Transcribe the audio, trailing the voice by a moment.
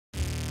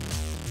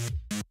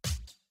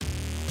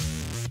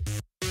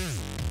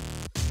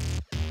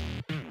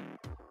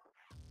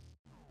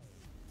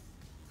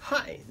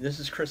Hi, this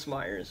is Chris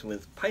Myers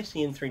with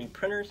Piscean 3D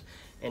Printers,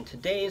 and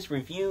today's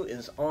review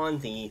is on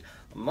the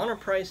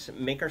Monoprice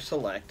Maker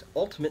Select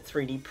Ultimate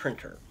 3D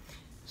Printer.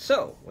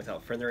 So,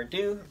 without further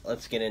ado,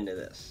 let's get into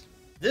this.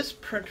 This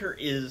printer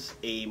is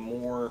a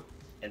more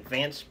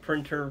advanced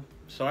printer,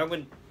 so I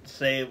would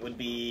say it would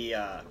be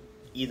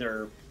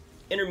either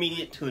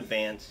intermediate to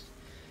advanced,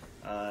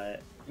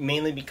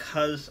 mainly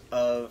because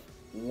of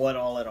what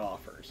all it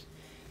offers.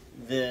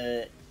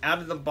 Out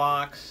of the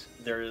box,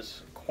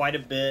 there's quite a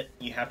bit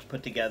you have to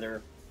put together,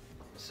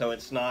 so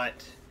it's not,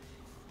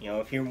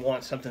 if you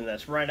want something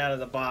that's right out of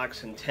the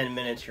box in 10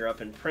 minutes you're up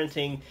and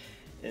printing,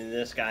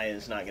 this guy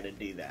is not going to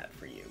do that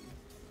for you.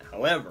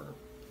 However,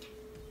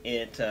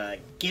 it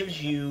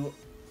gives you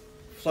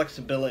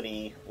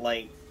flexibility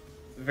like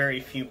very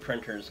few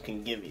printers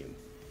can give you.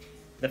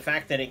 The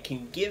fact that it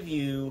can give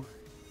you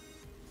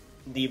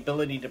the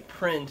ability to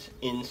print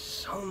in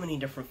so many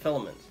different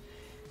filaments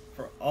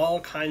for all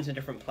kinds of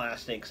different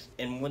plastics,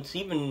 and what's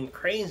even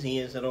crazy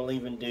is it'll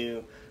even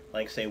do,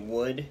 like, say,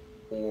 wood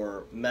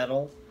or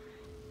metal,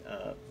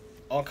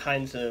 all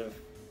kinds of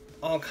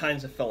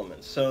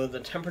filaments. So the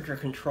temperature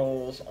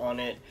controls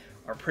on it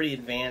are pretty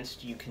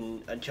advanced. You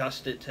can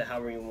adjust it to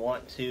however you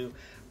want to.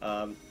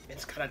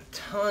 It's got a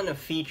ton of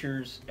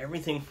features,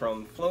 everything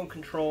from flow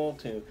control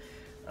to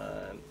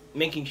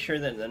making sure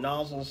that the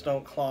nozzles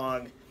don't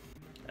clog,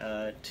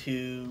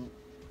 to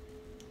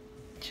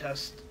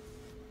just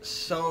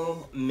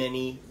so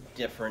many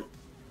different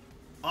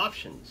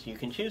options you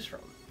can choose from,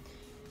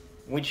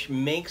 which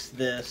makes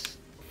this,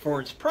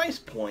 for its price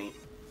point,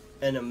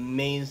 an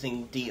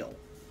amazing deal.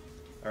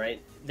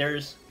 Alright,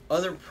 there's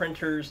other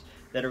printers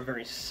that are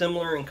very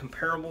similar and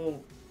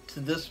comparable to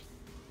this,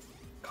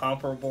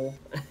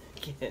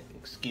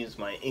 excuse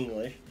my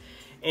English.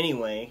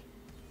 Anyway,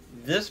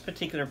 this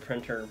particular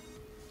printer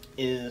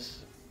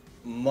is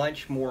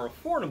much more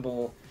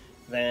affordable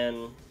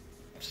than,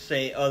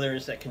 say,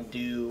 others that can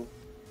do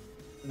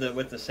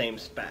with the same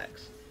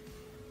specs.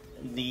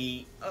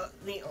 There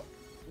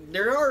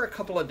are a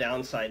couple of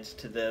downsides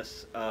to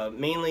this,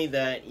 mainly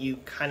that you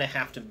kind of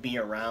have to be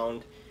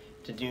around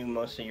to do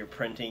most of your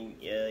printing,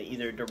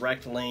 either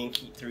direct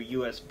link through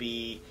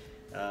USB,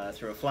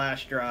 through a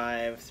flash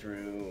drive,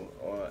 through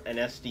an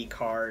SD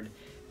card.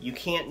 You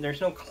can't, there's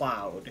no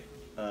cloud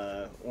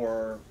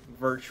or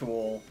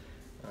virtual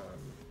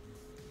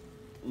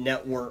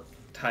network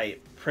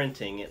type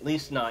printing, at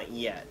least not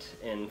yet,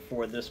 and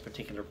for this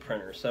particular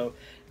printer. So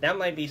that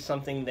might be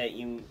something that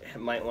you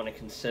might want to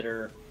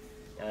consider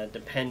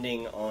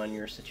depending on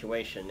your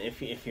situation.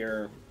 If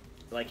you're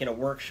like in a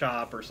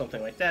workshop or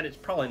something like that, it's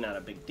probably not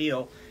a big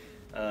deal.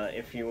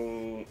 If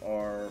you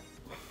are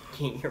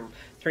your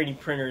 3D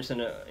printers in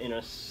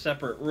a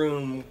separate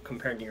room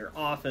compared to your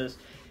office,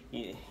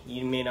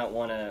 you may not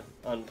want to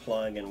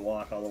unplug and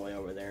walk all the way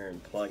over there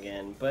and plug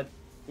in, but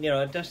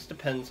it just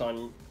depends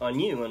on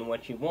you and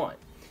what you want.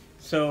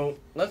 So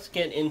let's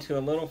get into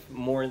a little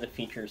more of the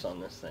features on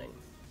this thing.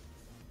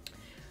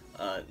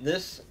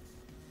 This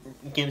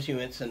gives you,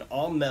 it's an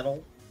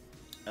all-metal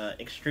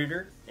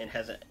extruder. It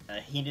has a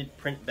heated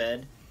print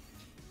bed,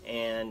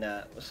 and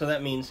so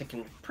that means it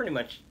can pretty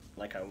much,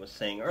 like I was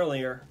saying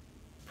earlier,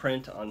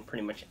 print on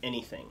pretty much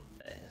anything.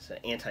 It's an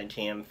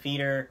anti-jam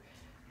feeder,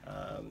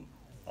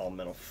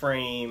 all-metal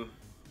frame,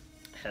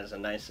 has a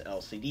nice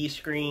LCD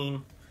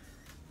screen.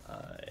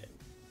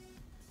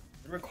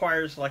 It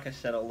requires, like I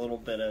said, a little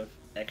bit of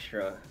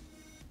extra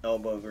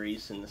elbow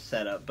grease in the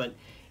setup, but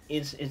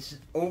it's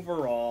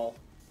overall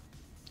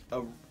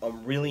a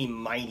really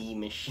mighty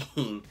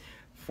machine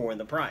for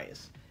the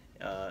price,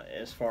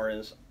 as far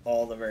as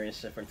all the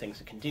various different things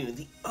it can do.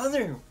 The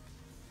other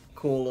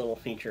cool little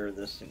feature of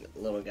this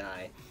little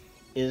guy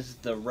is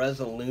the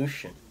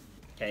resolution.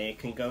 Okay, it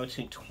can go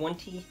to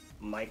 20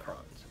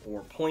 microns,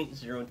 or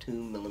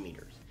 0.02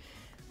 millimeters.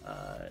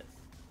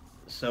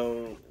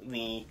 So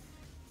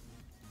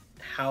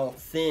how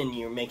thin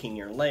you're making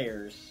your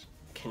layers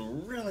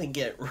can really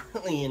get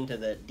really into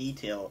that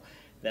detail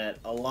that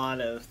a lot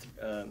of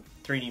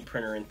 3D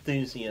printer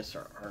enthusiasts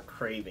are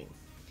craving.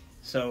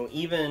 So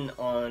even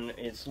on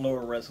its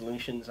lower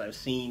resolutions, I've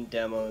seen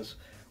demos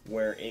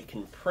where it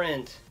can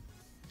print,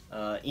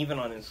 even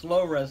on its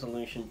low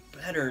resolution,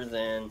 better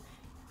than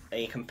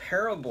a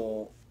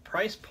comparable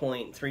price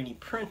point 3D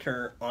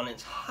printer on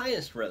its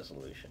highest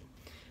resolution.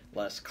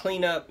 Less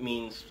cleanup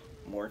means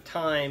more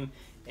time,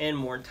 and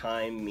more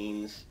time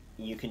means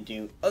you can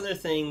do other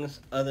things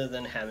other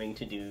than having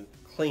to do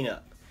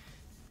cleanup.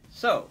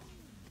 So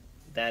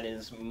that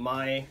is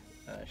my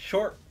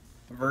short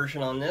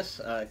version on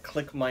this.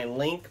 Click my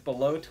link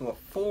below to a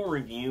full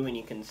review, and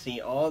you can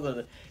see all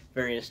the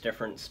various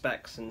different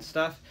specs and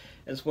stuff,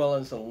 as well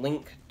as a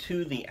link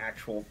to the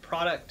actual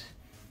product,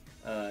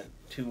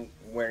 to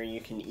where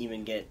you can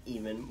even get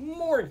even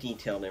more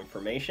detailed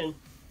information.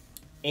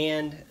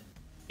 And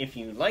if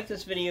you like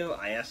this video,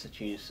 I ask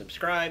that you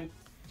subscribe,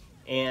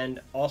 and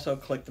also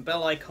click the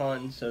bell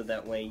icon so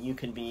that way you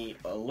can be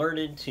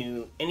alerted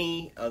to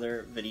any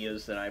other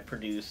videos that I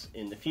produce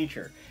in the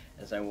future,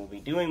 as I will be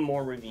doing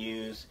more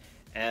reviews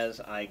as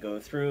I go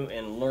through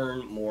and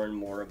learn more and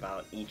more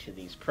about each of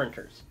these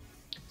printers.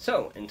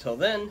 So, until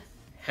then,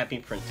 happy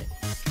printing!